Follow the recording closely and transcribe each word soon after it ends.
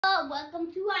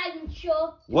Welcome to Ivan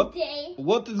Show today.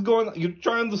 What is going on? You're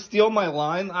trying to steal my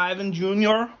line, Ivan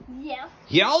Jr.? Yes.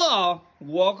 Hello.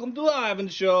 Welcome to Ivan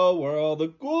Show, where all the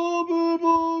cool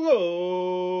people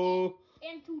go.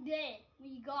 And today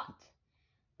we got.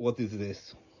 What is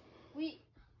this?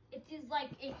 It is like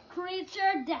a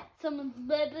creature that summons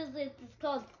babies. It is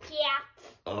called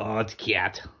cat. Oh, it's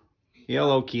cat.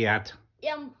 Hello, cat.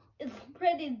 It's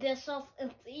pretty delicious.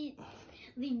 It eats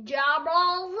the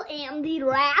jawballs and the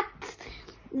rats.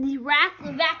 The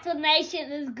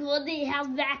vaccination is good. It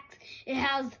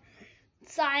has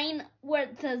sign where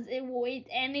it says it will eat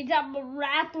any type of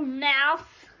rat or mouse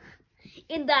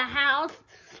in the house.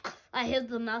 I hear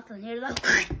the mouse and hear that.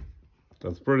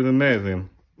 That's pretty amazing.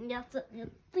 Yes,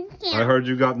 I heard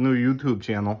you got a new YouTube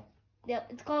channel. Yeah,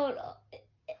 it's called.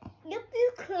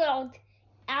 It's called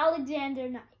Alexander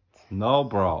Knight. No,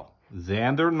 bro.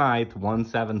 Xander Knight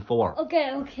 174.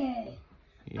 Okay.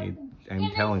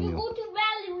 I'm telling you. Go to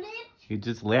Valley Ridge. He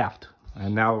just left.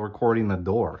 I'm now recording the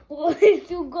door. If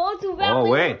you go to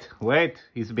Valley Wait.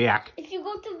 He's back. If you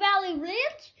go to Valley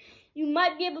Ridge, you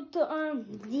might be able to earn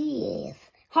these.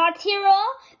 Heart Hero.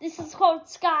 This is called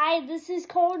Sky. This is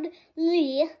called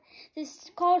Lee. This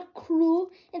is called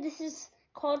Crew. And this is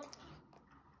called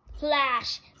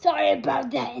Flash. Sorry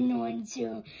about that annoying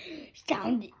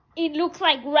sound. It looks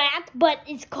like rat, but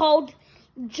it's called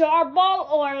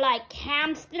jarball or like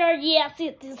hamster. Yes,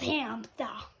 it is hamster.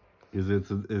 Is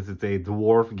it a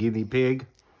dwarf guinea pig?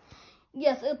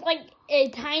 Yes, it's like a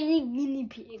tiny guinea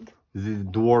pig. Is it a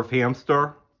dwarf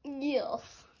hamster?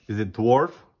 Yes. Is it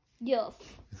dwarf? Yes.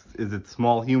 Is it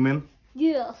small human?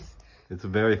 Yes. It's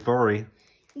very furry.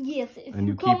 Yes. And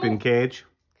you keep in cage?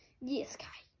 Yes, guy.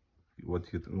 What,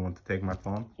 you want to take my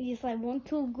phone? Yes, I want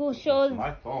to go show.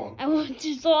 My phone. I want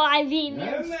to show Ivy.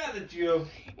 I'm mad at you.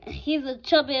 He's a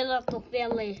chubby little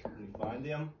filly. Can you find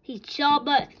him? He's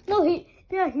chubby. No, he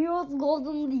always goes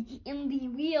in the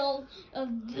wheel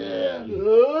of doom.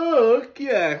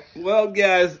 Okay. Well,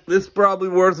 guys, this is probably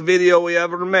the worst video we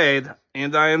ever made.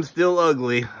 And I am still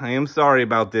ugly. I am sorry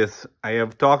about this. I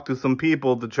have talked to some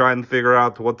people to try and figure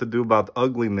out what to do about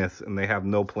ugliness, and they have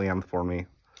no plan for me.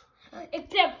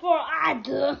 Except for I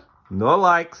do. No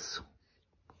likes.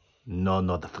 No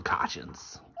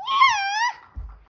notifications.